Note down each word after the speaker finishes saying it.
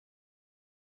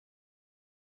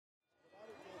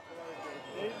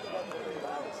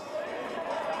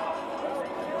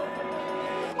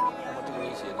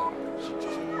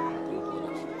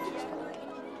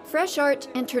Fresh Art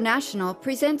International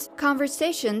presents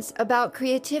conversations about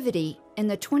creativity in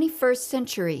the 21st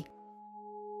century.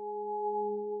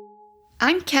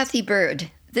 I'm Kathy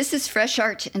Bird. This is Fresh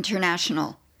Art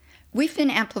International. We've been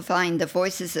amplifying the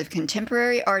voices of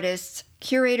contemporary artists,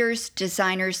 curators,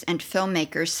 designers, and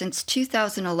filmmakers since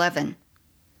 2011.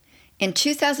 In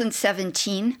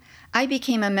 2017, I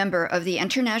became a member of the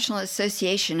International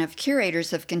Association of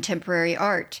Curators of Contemporary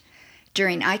Art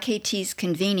during IKT's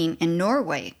convening in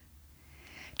Norway.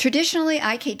 Traditionally,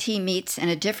 IKT meets in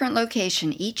a different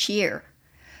location each year.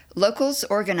 Locals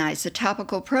organize a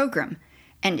topical program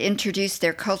and introduce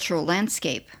their cultural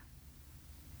landscape.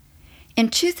 In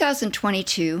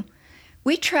 2022,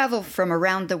 we travel from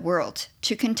around the world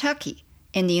to Kentucky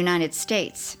in the United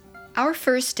States. Our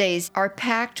first days are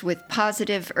packed with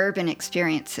positive urban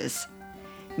experiences: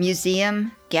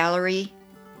 museum, gallery,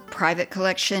 private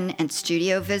collection and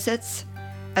studio visits,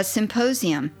 a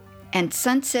symposium, and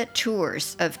sunset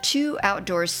tours of 2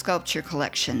 outdoor sculpture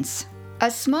collections.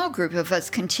 A small group of us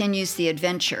continues the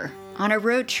adventure on a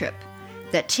road trip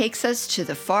that takes us to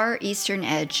the far eastern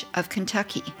edge of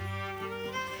Kentucky.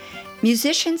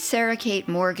 Musician Sarah Kate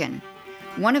Morgan,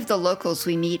 one of the locals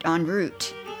we meet en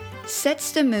route,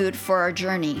 sets the mood for our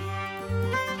journey.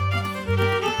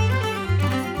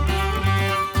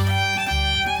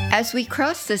 As we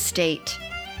cross the state,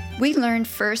 we learn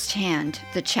firsthand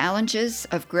the challenges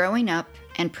of growing up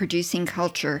and producing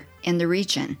culture in the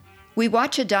region. We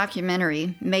watch a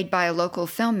documentary made by a local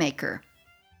filmmaker.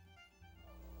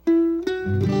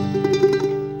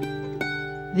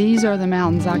 These are the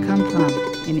mountains I come from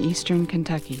in eastern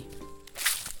Kentucky.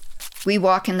 We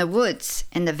walk in the woods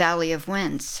in the Valley of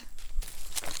Winds.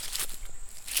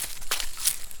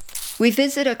 We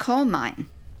visit a coal mine.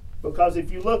 Because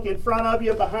if you look in front of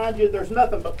you, behind you, there's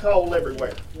nothing but coal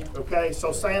everywhere. Okay,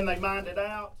 so saying they mined it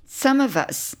out. Some of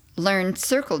us learn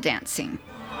circle dancing.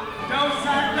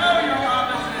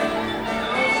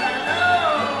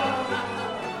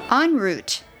 En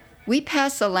route, we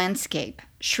pass a landscape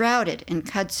shrouded in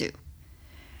kudzu.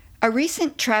 A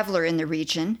recent traveler in the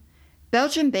region,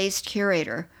 Belgium-based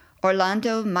curator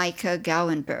Orlando Micah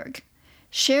Gouwenberg,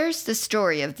 shares the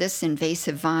story of this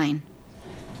invasive vine.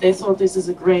 They thought this is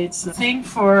a great thing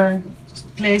for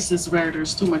places where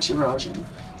there's too much erosion.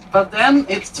 But then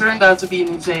it turned out to be an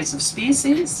invasive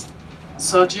species.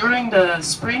 So during the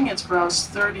spring, it grows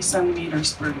 30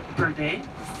 centimeters per day.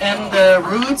 And the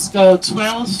roots go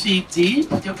 12 feet deep.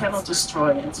 You cannot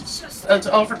destroy it. It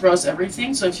overgrows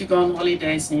everything. So if you go on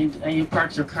holidays and you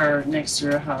park your car next to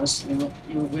your house,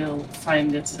 you will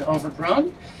find it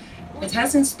overgrown. It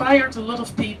has inspired a lot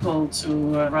of people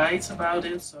to write about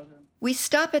it. We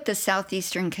stop at the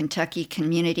Southeastern Kentucky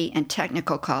Community and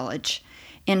Technical College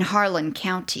in Harlan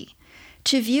County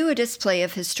to view a display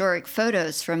of historic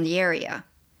photos from the area.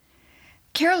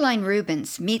 Caroline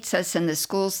Rubens meets us in the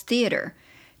school's theater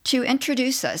to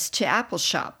introduce us to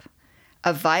Appalshop,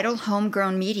 a vital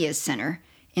homegrown media center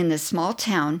in the small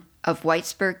town of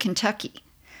Whitesburg, Kentucky.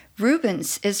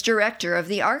 Rubens is director of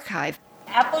the archive.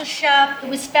 Appalshop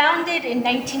was founded in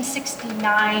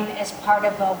 1969 as part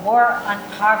of a War on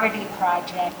Poverty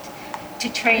project to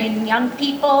train young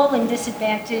people in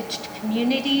disadvantaged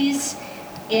communities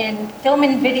in film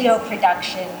and video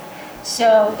production.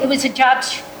 So it was a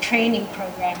jobs training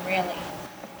program, really.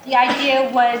 The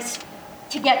idea was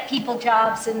to get people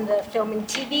jobs in the film and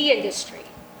TV industry.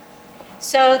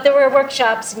 So there were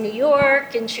workshops in New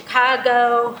York, in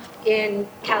Chicago, in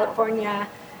California,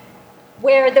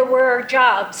 where there were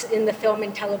jobs in the film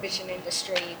and television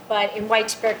industry. But in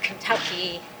Whitesburg,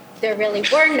 Kentucky, there really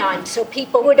were none. So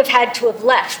people would have had to have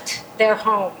left their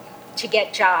home to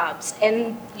get jobs.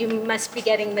 And you must be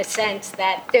getting the sense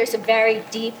that there's a very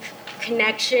deep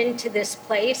connection to this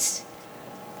place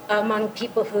among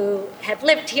people who have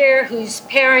lived here, whose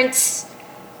parents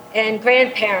and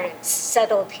grandparents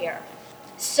settled here.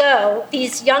 So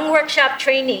these young workshop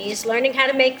trainees learning how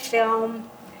to make film,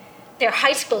 they're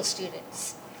high school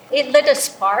students. It lit a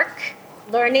spark,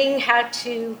 learning how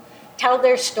to tell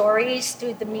their stories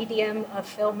through the medium of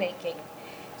filmmaking.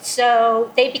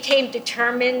 So they became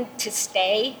determined to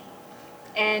stay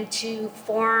and to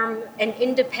form an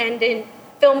independent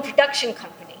film production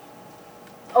company.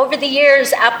 Over the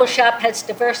years, Appalshop has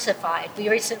diversified. We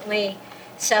recently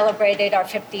celebrated our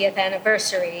 50th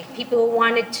anniversary. People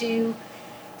wanted to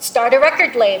start a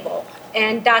record label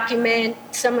and document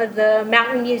some of the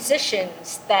mountain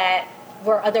musicians that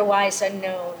were otherwise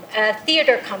unknown. A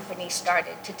theater company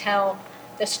started to tell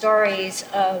the stories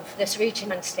of this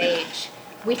region on stage.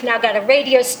 We've now got a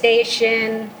radio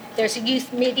station. There's a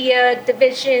youth media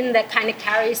division that kind of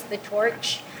carries the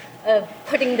torch of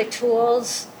putting the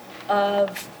tools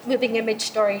of moving image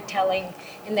storytelling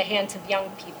in the hands of young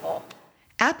people.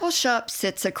 Appalshop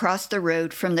sits across the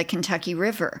road from the Kentucky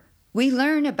River. We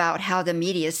learn about how the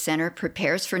Media Center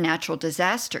prepares for natural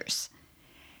disasters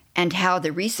and how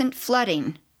the recent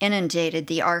flooding inundated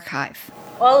the archive.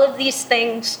 All of these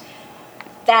things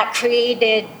that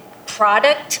created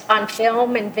product on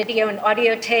film and video and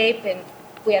audio tape, and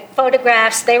we have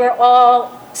photographs, they were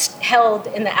all held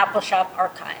in the Appalshop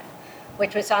archive,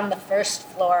 which was on the first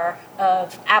floor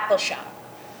of Appalshop.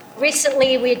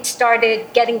 Recently, we had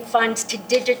started getting funds to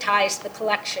digitize the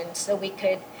collection so we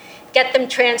could get them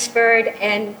transferred,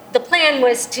 and the plan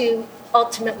was to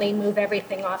ultimately move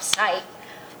everything off-site,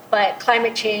 but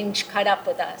climate change caught up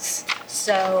with us.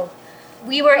 So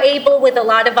we were able, with a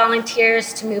lot of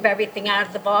volunteers, to move everything out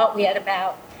of the vault. We had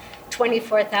about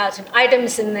 24,000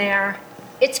 items in there.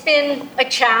 It's been a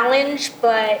challenge,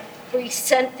 but we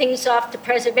sent things off to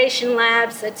preservation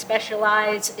labs that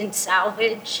specialize in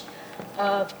salvage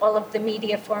of all of the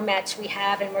media formats we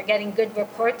have, and we're getting good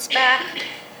reports back.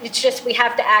 It's just we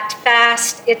have to act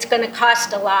fast. It's going to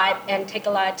cost a lot and take a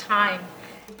lot of time.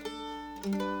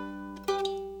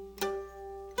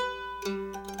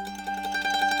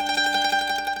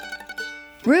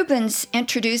 Rubens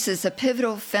introduces a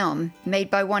pivotal film made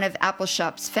by one of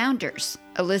Appalshop's founders,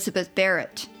 Elizabeth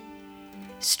Barrett.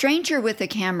 Stranger with a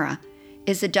Camera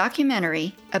is a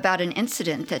documentary about an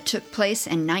incident that took place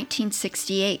in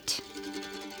 1968.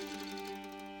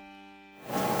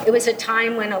 It was a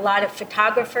time when a lot of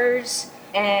photographers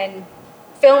and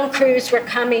film crews were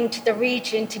coming to the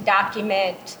region to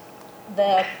document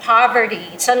the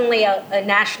poverty. Suddenly a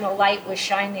national light was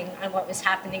shining on what was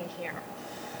happening here.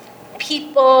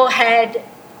 People had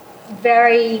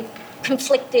very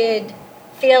conflicted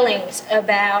feelings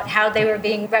about how they were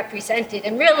being represented.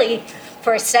 And really,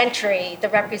 for a century, the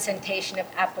representation of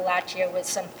Appalachia was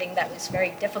something that was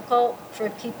very difficult for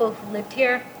people who lived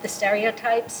here, the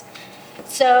stereotypes.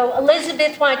 So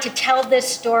Elizabeth wanted to tell this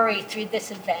story through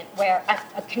this event where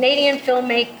a Canadian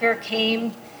filmmaker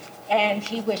came and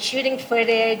he was shooting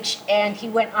footage and he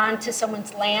went onto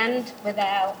someone's land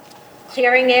without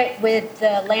clearing it with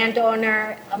the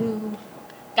landowner who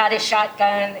got a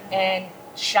shotgun and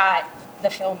shot the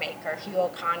filmmaker, Hugh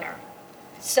O'Connor.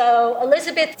 So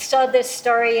Elizabeth saw this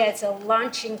story as a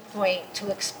launching point to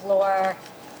explore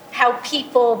how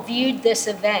people viewed this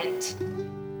event.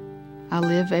 I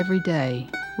live every day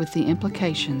with the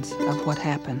implications of what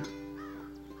happened.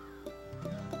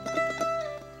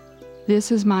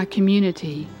 This is my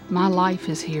community. My life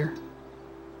is here.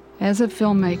 As a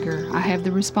filmmaker, I have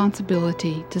the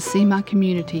responsibility to see my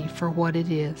community for what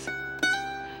it is,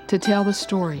 to tell the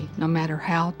story no matter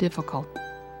how difficult.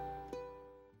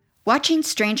 Watching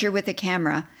Stranger with a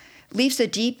Camera leaves a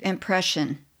deep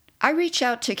impression. I reach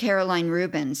out to Caroline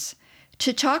Rubens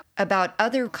to talk about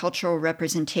other cultural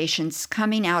representations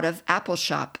coming out of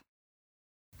Appalshop.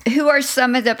 Who are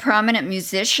some of the prominent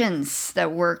musicians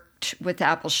that worked with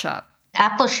Appalshop?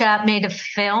 Appalshop made a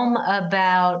film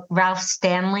about Ralph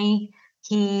Stanley.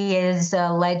 He is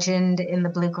a legend in the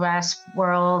bluegrass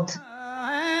world.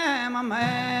 I am a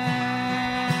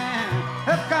man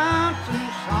of constant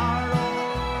sorrow.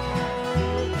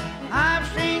 I've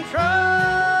seen trouble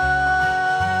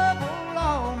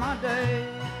all my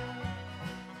days.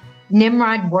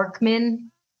 Nimrod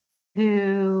Workman,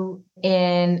 who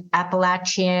in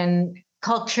Appalachian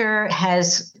culture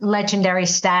has legendary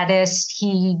status.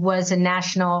 He was a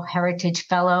National Heritage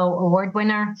Fellow award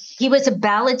winner. He was a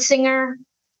ballad singer,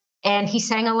 and he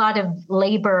sang a lot of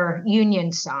labor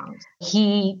union songs.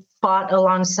 He fought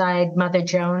alongside Mother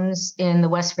Jones in the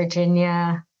West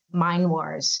Virginia mine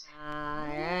wars. I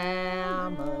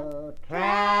am a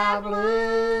traveling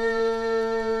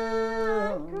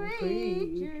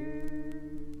creature,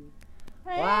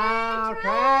 while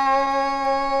traveling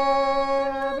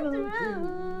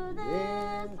through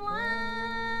this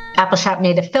land. Appalshop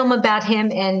made a film about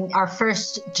him, and our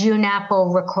first June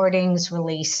Apple Recordings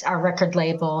release, our record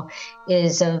label,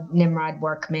 is of Nimrod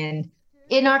Workman.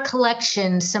 In our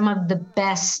collection, some of the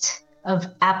best of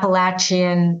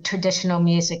Appalachian traditional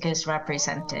music is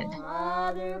represented.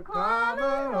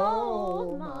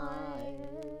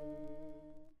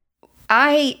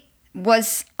 I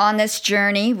was on this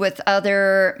journey with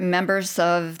other members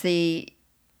of the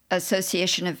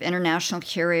Association of International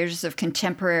Curators of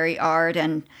Contemporary Art,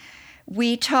 and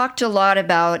we talked a lot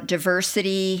about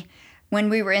diversity when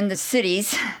we were in the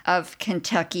cities of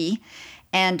Kentucky.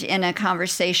 And in a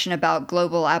conversation about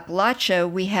global Appalachia,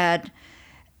 we had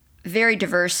a very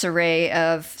diverse array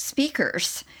of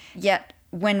speakers. Yet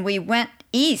when we went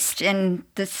east in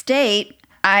the state,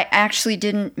 I actually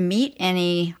didn't meet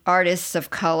any artists of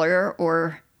color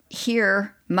or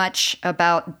hear much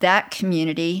about that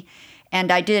community.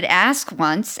 And I did ask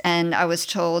once, and I was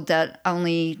told that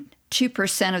only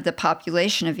 2% of the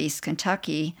population of East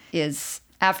Kentucky is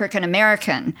African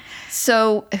American.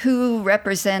 So who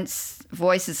represents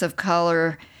voices of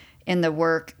color in the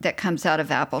work that comes out of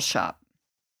Appalshop?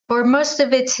 For most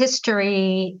of its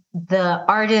history, the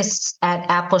artists at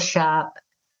Appalshop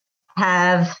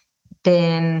have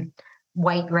been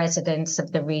white residents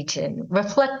of the region,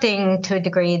 reflecting to a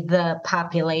degree the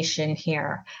population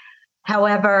here.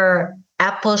 However,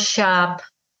 Appalshop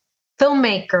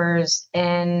filmmakers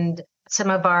and some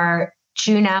of our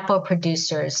June Apple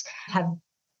producers have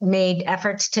made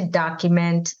efforts to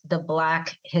document the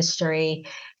Black history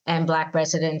and Black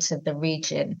residents of the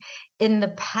region. In the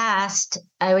past,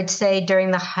 I would say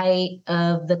during the height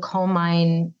of the coal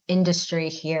mine industry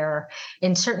here,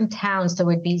 in certain towns, there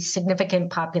would be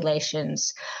significant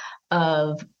populations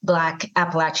of Black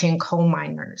Appalachian coal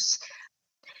miners.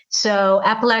 So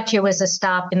Appalachia was a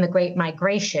stop in the Great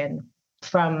Migration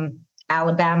from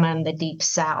Alabama and the Deep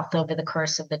South over the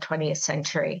course of the 20th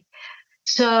century.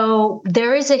 So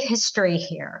there is a history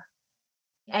here.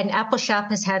 And Appalshop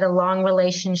has had a long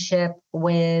relationship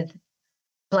with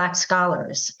Black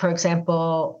scholars. For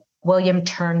example, William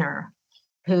Turner,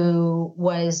 who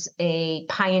was a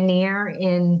pioneer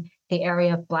in the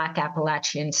area of Black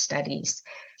Appalachian studies.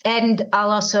 And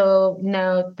I'll also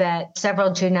note that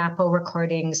several June Apple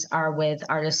recordings are with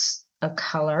artists of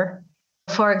color.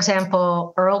 For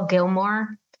example, Earl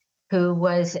Gilmore, who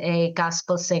was a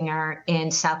gospel singer in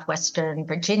southwestern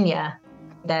Virginia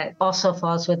that also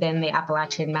falls within the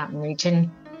Appalachian Mountain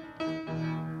region.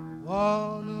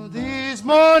 One of these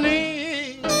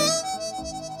mornings,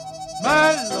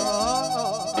 my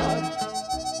Lord,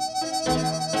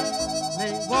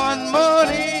 late one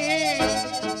morning,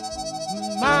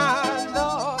 my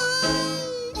Lord,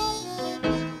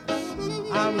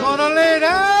 I'm gonna lay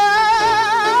down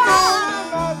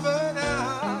my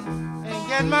burden and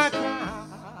get my crown.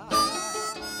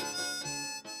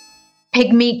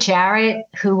 Pigmeat Jarrett,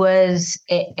 who was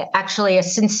actually a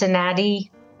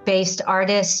Cincinnati-based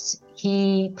artist,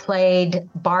 he played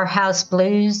barhouse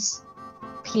blues,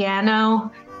 piano.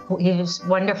 He was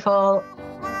wonderful.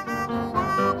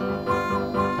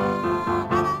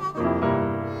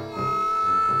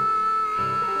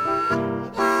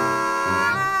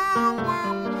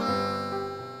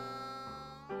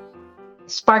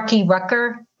 Sparky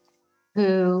Rucker,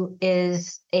 who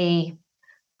is a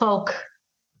folk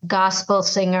gospel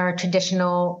singer,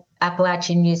 traditional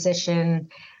Appalachian musician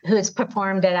who has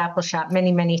performed at Appalshop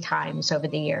many, many times over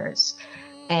the years.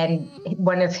 And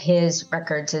one of his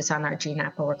records is on our June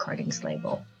Apple Recordings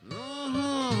label.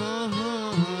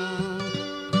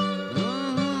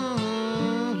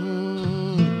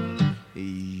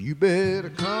 You better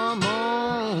come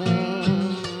on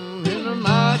into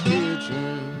my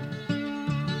kitchen.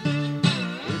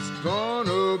 It's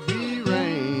gonna be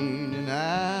raining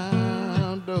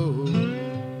outdoors.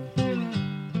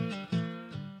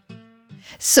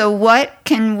 So what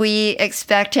can we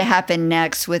expect to happen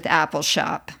next with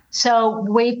Appalshop? So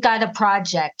we've got a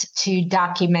project to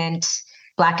document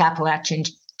Black Appalachian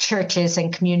churches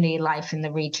and community life in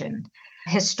the region.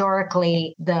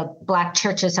 Historically, the Black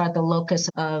churches are the locus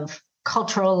of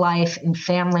cultural life and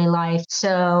family life.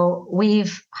 So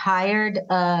we've hired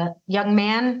a young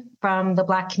man from the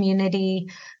Black community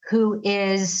who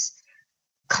is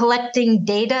collecting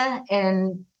data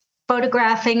and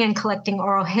photographing and collecting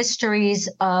oral histories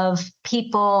of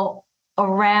people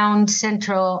around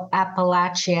central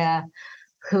Appalachia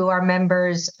who are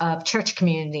members of church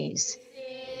communities.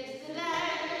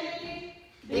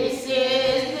 This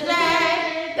is the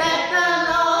day that the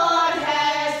Lord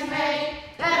has made,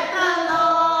 that the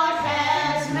Lord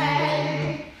has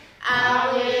made.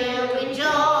 I will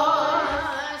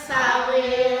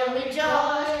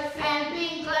rejoice and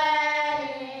be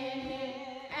glad in it,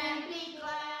 and be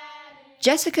glad.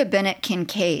 Jessica Bennett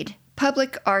Kincaid,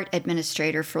 Public Art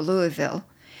Administrator for Louisville,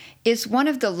 is one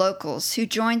of the locals who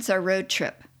joins our road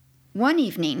trip. One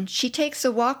evening, she takes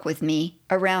a walk with me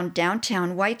around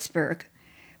downtown Whitesburg,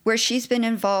 where she's been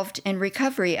involved in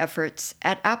recovery efforts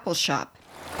at Appalshop.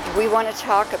 We want to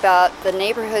talk about the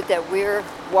neighborhood that we're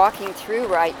walking through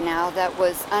right now that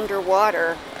was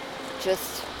underwater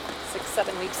just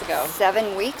 7 weeks ago.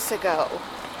 7 weeks ago.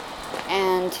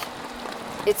 And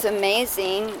it's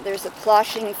amazing. There's a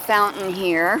ploshing fountain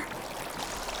here,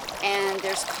 and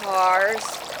there's cars.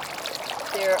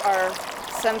 There are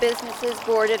some businesses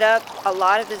boarded up, a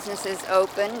lot of businesses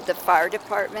open. The fire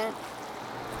department,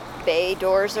 bay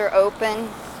doors are open.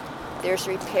 There's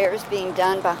repairs being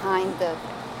done behind the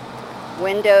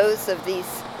windows of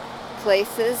these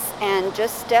places, and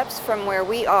just steps from where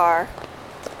we are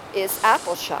is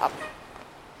Appalshop.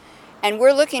 And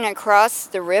we're looking across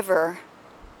the river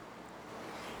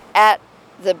at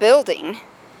the building.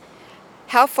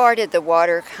 How far did the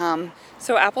water come?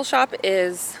 So Appalshop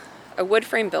is a wood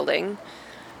frame building.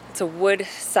 It's a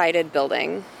wood-sided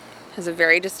building. It has a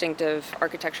very distinctive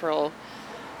architectural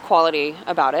quality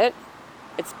about it.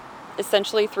 It's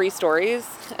essentially 3 stories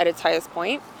at its highest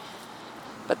point,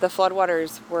 but the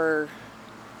floodwaters were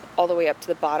all the way up to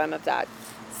the bottom of that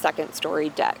 2nd story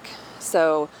deck.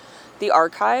 So the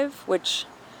archive, which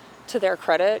to their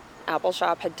credit,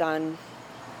 Appalshop had done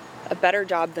a better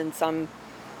job than some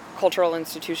cultural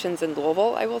institutions in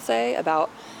Louisville, I will say, about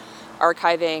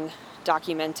archiving,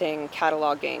 documenting,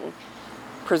 cataloging,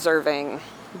 preserving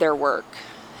their work.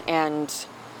 And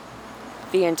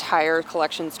the entire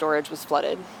collection storage was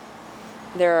flooded.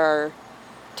 There are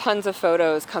tons of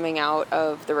photos coming out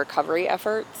of the recovery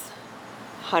efforts,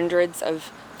 hundreds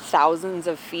of thousands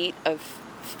of feet of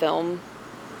film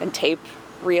and tape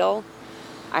reel.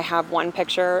 I have one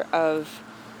picture of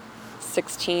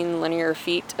 16 linear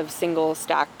feet of single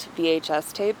stacked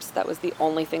VHS tapes. That was the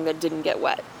only thing that didn't get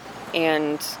wet.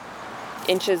 And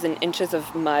inches and inches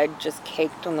of mud just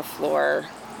caked on the floor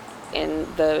in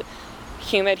the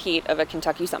humid heat of a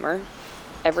Kentucky summer.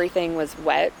 Everything was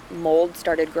wet. Mold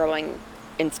started growing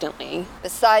instantly.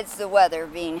 Besides the weather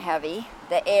being heavy,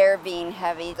 the air being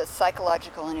heavy, the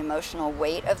psychological and emotional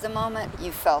weight of the moment,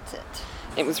 you felt it.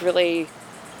 It was really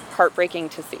heartbreaking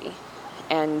to see.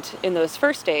 And in those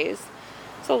first days,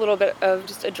 it's a little bit of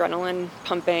just adrenaline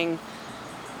pumping,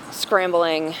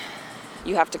 scrambling.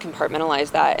 You have to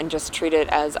compartmentalize that and just treat it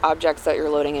as objects that you're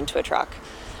loading into a truck.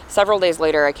 Several days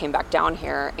later, I came back down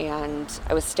here and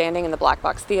I was standing in the Black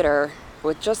Box Theater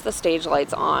with just the stage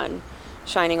lights on,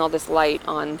 shining all this light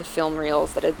on the film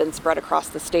reels that had been spread across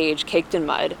the stage, caked in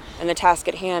mud. And the task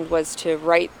at hand was to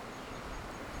write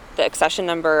the accession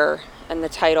number and the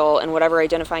title and whatever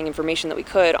identifying information that we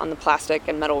could on the plastic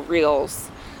and metal reels,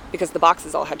 because the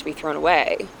boxes all had to be thrown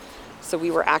away. So we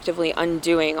were actively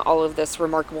undoing all of this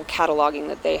remarkable cataloging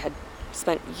that they had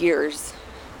spent years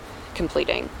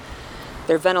completing.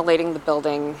 They're ventilating the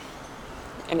building,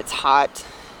 and it's hot.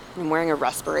 I'm wearing a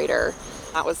respirator.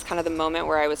 That was kind of the moment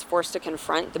where I was forced to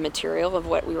confront the material of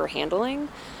what we were handling.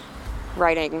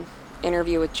 Writing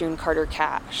Interview with June Carter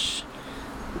Cash,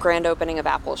 grand opening of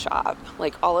Appalshop,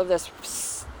 like all of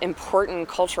this important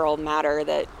cultural matter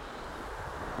that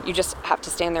you just have to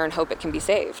stand there and hope it can be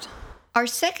saved. Our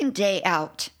second day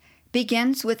out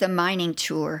begins with a mining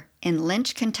tour in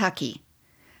Lynch, Kentucky.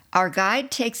 Our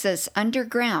guide takes us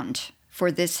underground for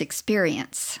this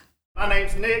experience. My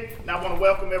name's Nick, and I want to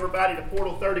welcome everybody to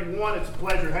Portal 31. It's a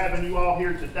pleasure having you all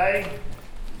here today.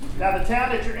 Now, the town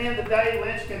that you're in today,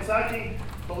 Lynch, Kentucky,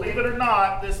 believe it or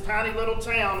not, this tiny little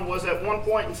town was at one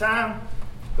point in time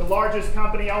the largest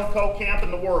company-owned coal camp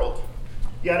in the world.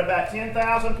 You had about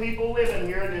 10,000 people living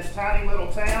here in this tiny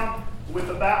little town, with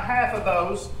about half of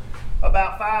those,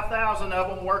 about 5,000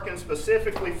 of them working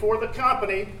specifically for the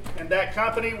company, and that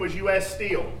company was U.S.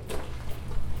 Steel.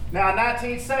 Now, in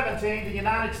 1917, the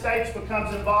United States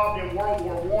becomes involved in World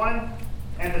War I,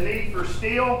 and the need for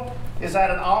steel is at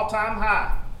an all-time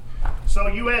high. So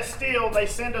U.S. Steel, they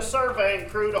send a surveying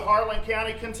crew to Harlan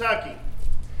County, Kentucky.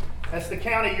 That's the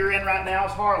county you're in right now,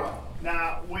 is Harlan.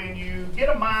 Now, when you get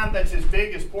a mine that's as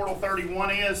big as Portal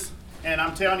 31 is, and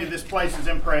I'm telling you, this place is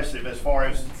impressive as far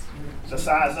as the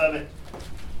size of it.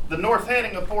 The north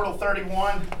heading of Portal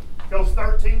 31 goes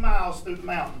 13 miles through the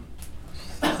mountain.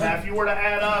 Now, if you were to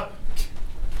add up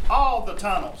all the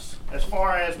tunnels, as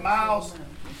far as miles,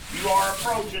 you are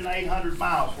approaching 800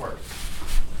 miles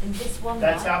worth. In this one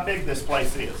That's mile? how big this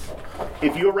place is.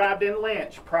 If you arrived in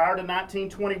Lynch prior to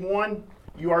 1921,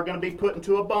 you are going to be put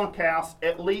into a bunkhouse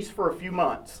at least for a few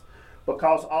months,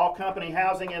 because all company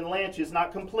housing in Lynch is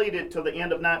not completed till the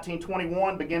end of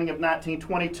 1921, beginning of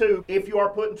 1922. If you are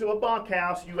put into a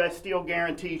bunkhouse, U.S. Steel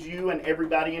guarantees you and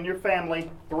everybody in your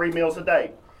family 3 meals a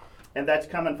day. And that's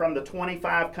coming from the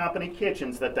 25 company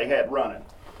kitchens that they had running.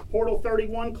 Portal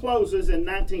 31 closes in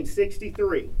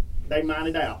 1963. They mine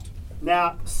it out.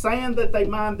 Now, saying that they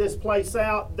mined this place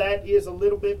out, that is a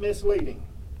little bit misleading.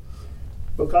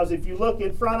 Because if you look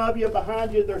in front of you,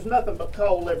 behind you, there's nothing but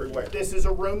coal everywhere. This is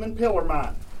a room and pillar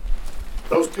mine.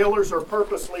 Those pillars are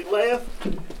purposely left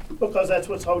because that's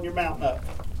what's holding your mountain up.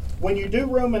 When you do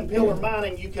room and pillar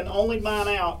mining, you can only mine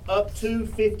out up to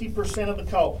 50% of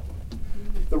the coal.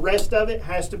 The rest of it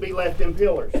has to be left in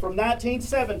pillars. From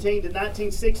 1917 to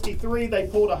 1963, they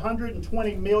pulled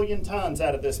 120 million tons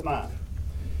out of this mine.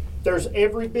 There's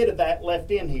every bit of that left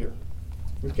in here,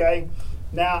 okay?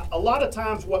 Now, a lot of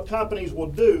times what companies will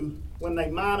do when they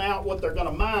mine out what they're going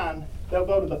to mine, they'll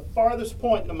go to the farthest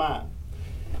point in the mine.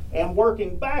 And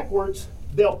working backwards,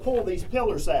 they'll pull these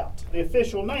pillars out. The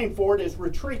official name for it is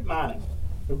retreat mining.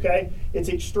 Okay? It's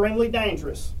extremely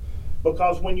dangerous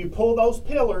because when you pull those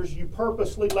pillars, you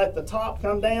purposely let the top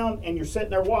come down and you're sitting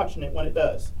there watching it when it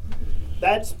does.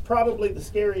 That's probably the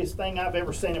scariest thing I've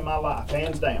ever seen in my life,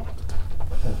 hands down.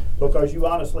 Because you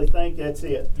honestly think that's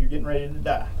it. You're getting ready to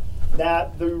die.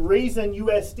 Now, the reason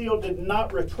U.S. Steel did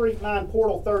not retreat mine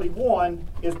Portal 31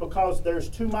 is because there's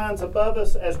 2 mines above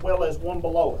us as well as 1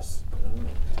 below us.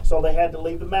 So they had to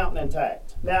leave the mountain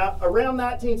intact. Now, around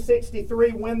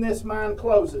 1963, when this mine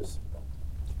closes,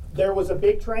 there was a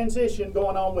big transition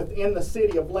going on within the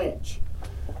city of Lynch.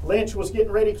 Lynch was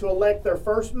getting ready to elect their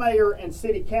first mayor and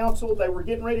city council. They were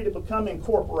getting ready to become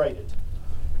incorporated.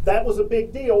 That was a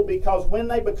big deal because when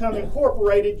they become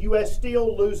incorporated, U.S.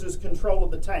 Steel loses control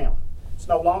of the town. It's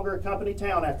no longer a company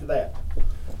town after that.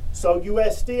 So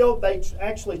U.S. Steel, they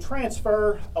actually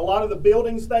transfer a lot of the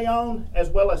buildings they own as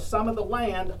well as some of the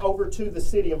land over to the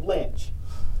city of Lynch.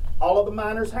 All of the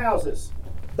miners' houses,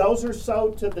 those are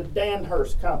sold to the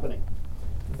Danhurst Company.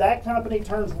 That company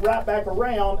turns right back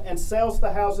around and sells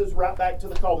the houses right back to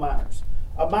the coal miners.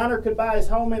 A miner could buy his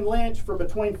home in Lynch for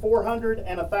between $400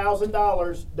 and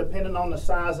 $1,000 depending on the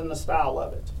size and the style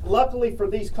of it. Luckily for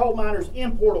these coal miners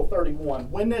in Portal 31,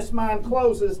 when this mine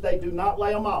closes, they do not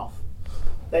lay them off.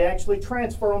 They actually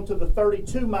transfer them to the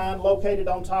 32 mine located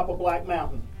on top of Black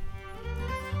Mountain.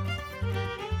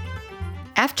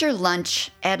 After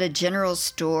lunch at a general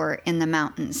store in the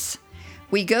mountains,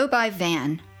 we go by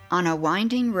van on a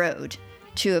winding road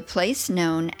to a place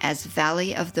known as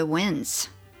Valley of the Winds.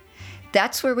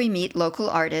 That's where we meet local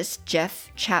artist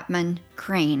Jeff Chapman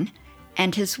Crane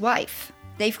and his wife.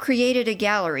 They've created a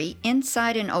gallery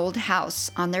inside an old house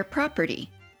on their property.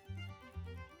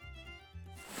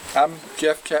 I'm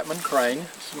Jeff Chapman Crane.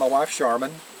 This is my wife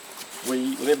Charmin.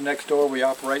 We live next door. We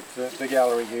operate the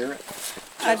gallery here.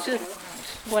 I just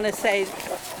want to say a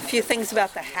few things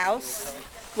about the house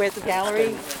where the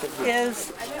gallery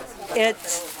is.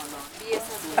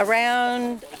 It's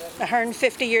around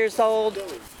 150 years old,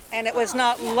 and it was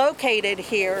not located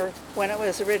here when it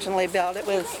was originally built. It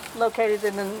was located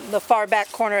in the far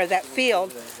back corner of that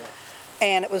field,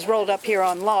 and it was rolled up here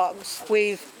on logs.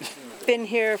 We've been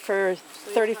here for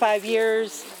 35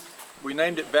 years. We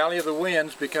named it Valley of the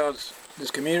Winds because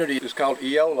this community is called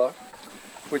Eola,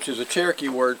 which is a Cherokee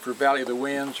word for Valley of the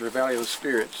Winds or Valley of the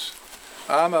Spirits.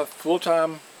 I'm a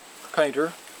full-time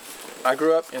painter. I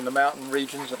grew up in the mountain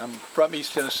regions. I'm from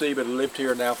East Tennessee, but I lived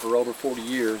here now for over 40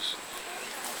 years.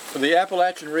 The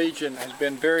Appalachian region has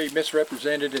been very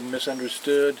misrepresented and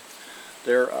misunderstood.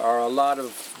 There are a lot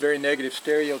of very negative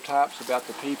stereotypes about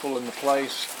the people and the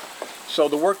place. So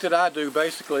the work that I do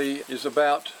basically is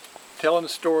about telling the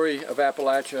story of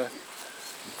Appalachia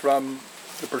from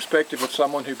the perspective of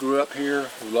someone who grew up here,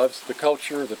 who loves the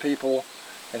culture, the people,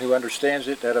 and who understands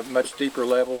it at a much deeper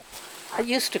level. I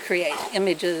used to create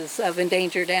images of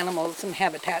endangered animals and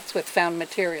habitats with found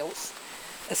materials,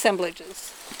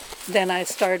 assemblages. Then I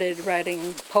started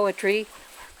writing poetry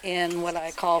in what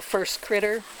I call First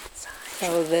Critter,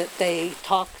 so that they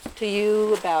talk to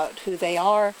you about who they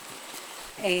are.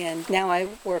 And now I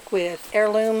work with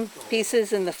heirloom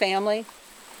pieces in the family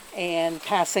and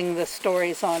passing the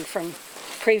stories on from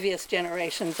previous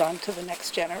generations on to the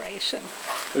next generation.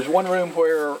 There's one room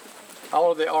where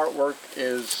all of the artwork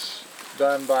is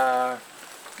done by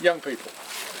young people.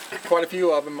 Quite a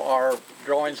few of them are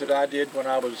drawings that I did when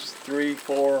I was 3,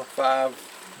 4,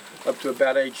 5, up to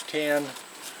about age 10.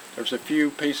 There's a few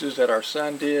pieces that our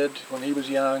son did when he was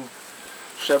young,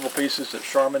 several pieces that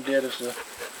Charmin did as a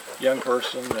young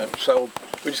person, and so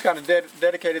we just kind of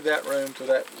dedicated that room to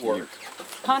that work.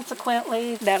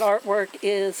 Consequently, that artwork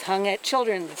is hung at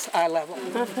children's eye level.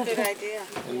 Good idea.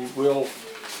 And we'll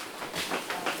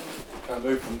kind of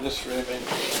move from this room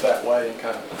that way and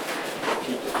kind of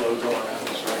keep the flow going around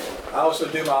this way. I also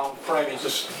do my own framing.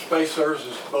 This space serves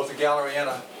as both a gallery and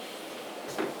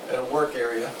a work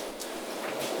area.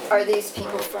 Are these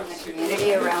people from the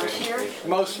community around here?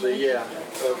 Mostly, yeah,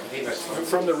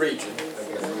 from the region.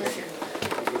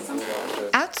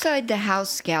 Outside the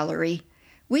house gallery,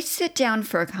 we sit down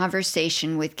for a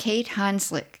conversation with Kate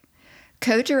Hanslick,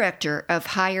 co-director of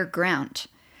Higher Ground,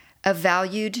 a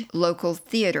valued local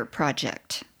theater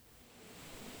project.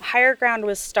 Higher Ground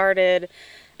was started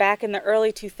back in the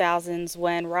early 2000s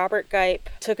when Robert Gipe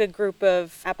took a group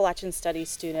of Appalachian Studies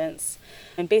students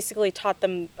and basically taught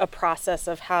them a process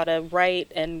of how to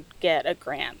write and get a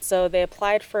grant. So they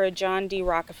applied for a John D.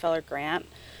 Rockefeller grant,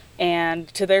 and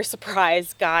to their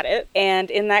surprise got it. And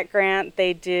in that grant,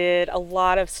 they did a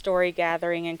lot of story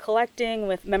gathering and collecting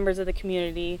with members of the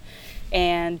community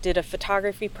and did a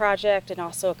photography project and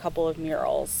also a couple of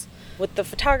murals. With the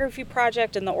photography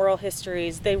project and the oral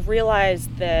histories, they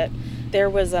realized that there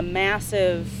was a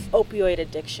massive opioid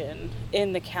addiction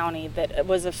in the county that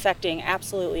was affecting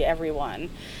absolutely everyone,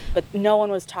 but no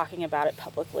one was talking about it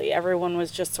publicly. Everyone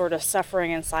was just sort of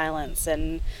suffering in silence,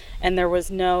 and there was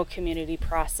no community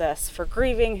process for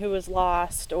grieving who was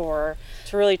lost or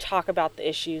to really talk about the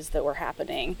issues that were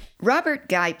happening. Robert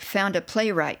Gipe found a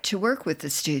playwright to work with the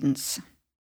students.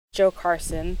 Jo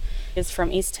Carson is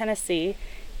from East Tennessee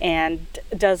and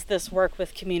does this work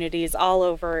with communities all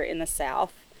over in the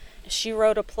South. She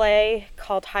wrote a play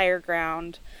called Higher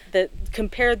Ground that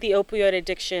compared the opioid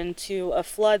addiction to a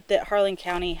flood that Harlan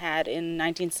County had in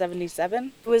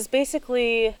 1977. It was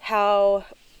basically how,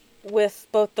 with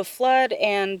both the flood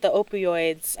and the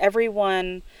opioids,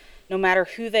 everyone, no matter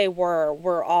who they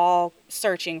were all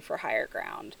searching for higher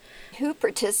ground. Who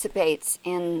participates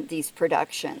in these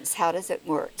productions? How does it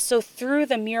work? So through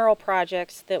the mural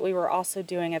projects that we were also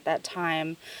doing at that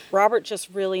time, Robert just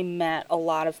really met a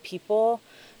lot of people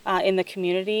in the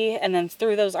community, and then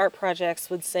through those art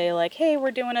projects would say like, hey, we're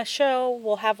doing a show,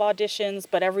 we'll have auditions,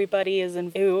 but everybody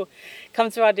who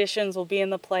comes to auditions will be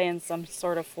in the play in some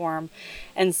sort of form.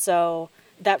 And so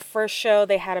that first show,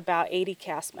 they had about 80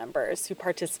 cast members who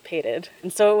participated.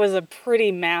 And so it was a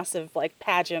pretty massive, like,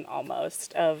 pageant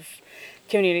almost of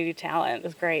community talent. It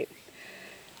was great.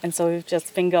 And so we've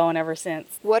just been going ever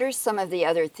since. What are some of the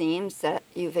other themes that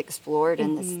you've explored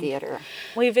in this theater?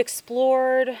 We've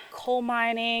explored coal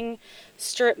mining,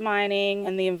 strip mining,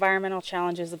 and the environmental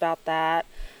challenges about that.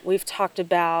 We've talked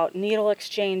about needle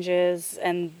exchanges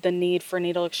and the need for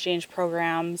needle exchange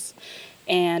programs.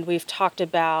 And we've talked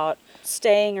about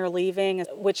staying or leaving,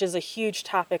 which is a huge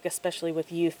topic, especially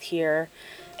with youth here.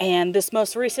 And this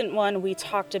most recent one, we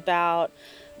talked about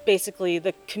basically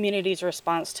the community's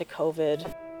response to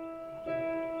COVID.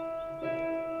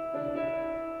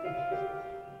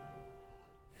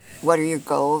 What are your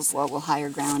goals? What will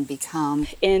Higher Ground become?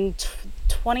 In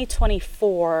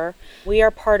 2024, we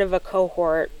are part of a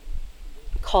cohort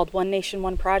called One Nation,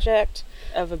 One Project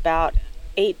of about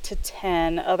 8 to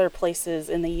 10 other places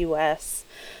in the U.S.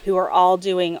 who are all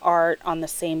doing art on the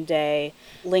same day,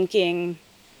 linking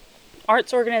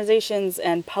arts organizations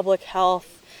and public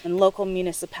health and local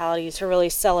municipalities to really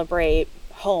celebrate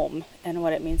home and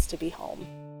what it means to be home.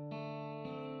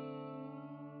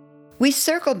 We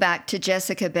circle back to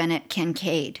Jessica Bennett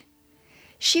Kincaid.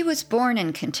 She was born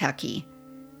in Kentucky,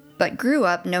 but grew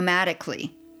up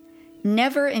nomadically,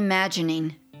 never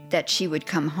imagining that she would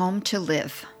come home to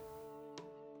live.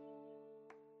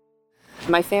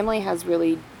 My family has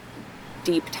really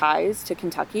deep ties to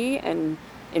Kentucky, and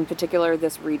in particular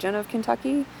this region of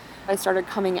Kentucky. I started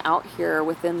coming out here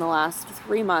within the last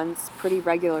 3 months pretty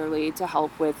regularly to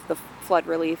help with the flood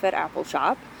relief at Apple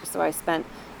Shop. So I spent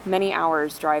many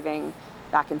hours driving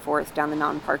back and forth down the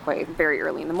Mountain Parkway very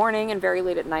early in the morning and very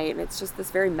late at night, and it's just this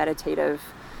very meditative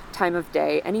time of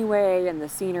day anyway, and the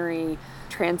scenery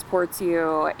transports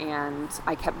you. And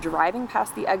I kept driving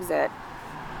past the exit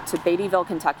to Beattyville,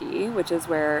 Kentucky, which is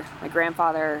where my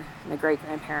grandfather and my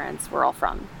great-grandparents were all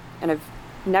from, and I've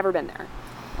never been there.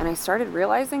 And I started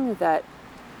realizing that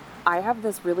I have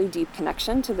this really deep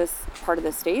connection to this part of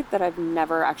the state that I've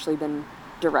never actually been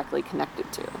directly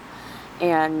connected to.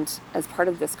 And as part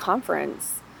of this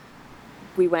conference,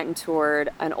 we went and toured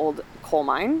an old coal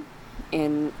mine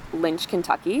in Lynch,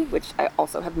 Kentucky, which I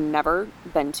also have never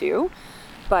been to.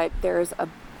 But there's a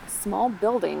small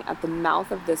building at the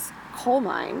mouth of this coal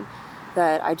mine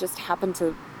that I just happened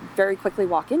to very quickly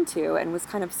walk into and was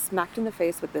kind of smacked in the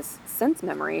face with this sense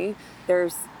memory.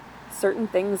 There's certain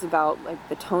things about like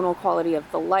the tonal quality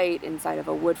of the light inside of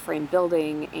a wood frame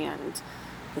building and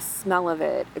the smell of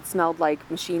it. It smelled like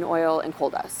machine oil and coal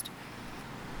dust.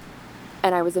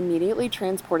 And I was immediately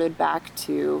transported back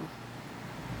to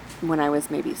when I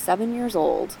was maybe 7 years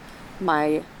old.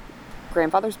 My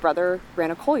grandfather's brother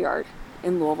ran a coal yard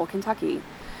in Louisville, Kentucky.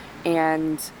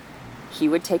 And he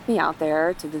would take me out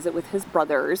there to visit with his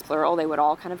brothers, plural. They would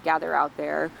all kind of gather out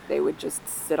there. They would just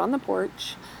sit on the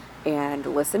porch and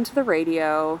listen to the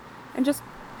radio and just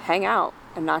hang out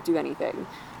and not do anything.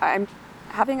 I'm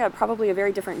having probably a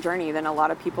very different journey than a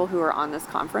lot of people who are on this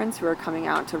conference, who are coming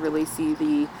out to really see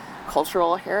the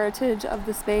cultural heritage of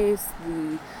the space,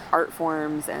 the art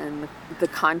forms, and the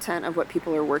content of what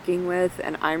people are working with.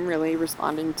 And I'm really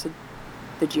responding to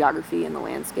the geography and the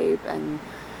landscape and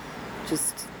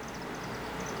just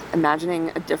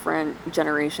imagining a different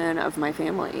generation of my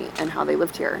family and how they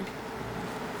lived here.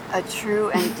 A true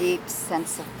and deep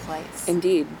sense of place.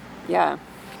 Indeed, yeah.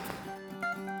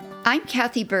 I'm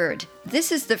Kathy Bird.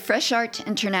 This is the Fresh Art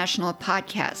International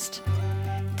podcast.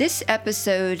 This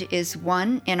episode is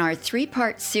one in our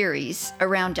three-part series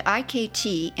around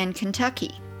IKT in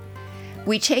Kentucky.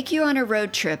 We take you on a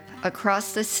road trip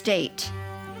across the state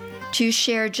to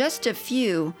share just a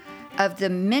few of the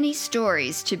many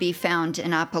stories to be found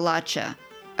in Appalachia,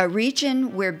 a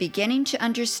region we're beginning to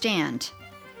understand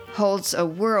holds a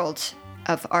world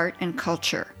of art and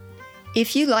culture.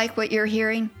 If you like what you're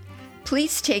hearing,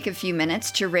 please take a few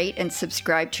minutes to rate and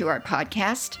subscribe to our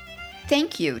podcast.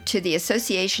 Thank you to the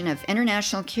Association of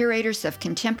International Curators of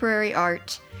Contemporary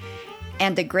Art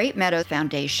and the Great Meadow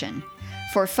Foundation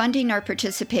for funding our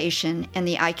participation in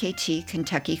the IKT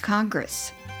Kentucky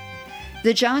Congress.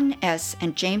 The John S.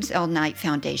 and James L. Knight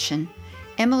Foundation,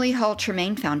 Emily Hall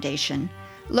Tremaine Foundation,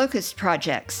 Locust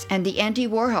Projects, and the Andy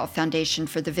Warhol Foundation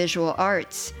for the Visual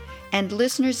Arts, and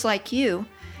listeners like you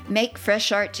make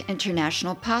Fresh Art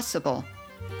International possible.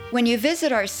 When you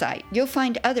visit our site, you'll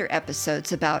find other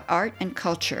episodes about art and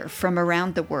culture from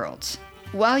around the world.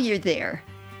 While you're there,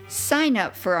 sign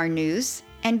up for our news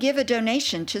and give a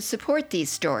donation to support these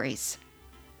stories.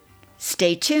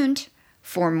 Stay tuned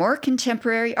for more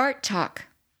contemporary art talk.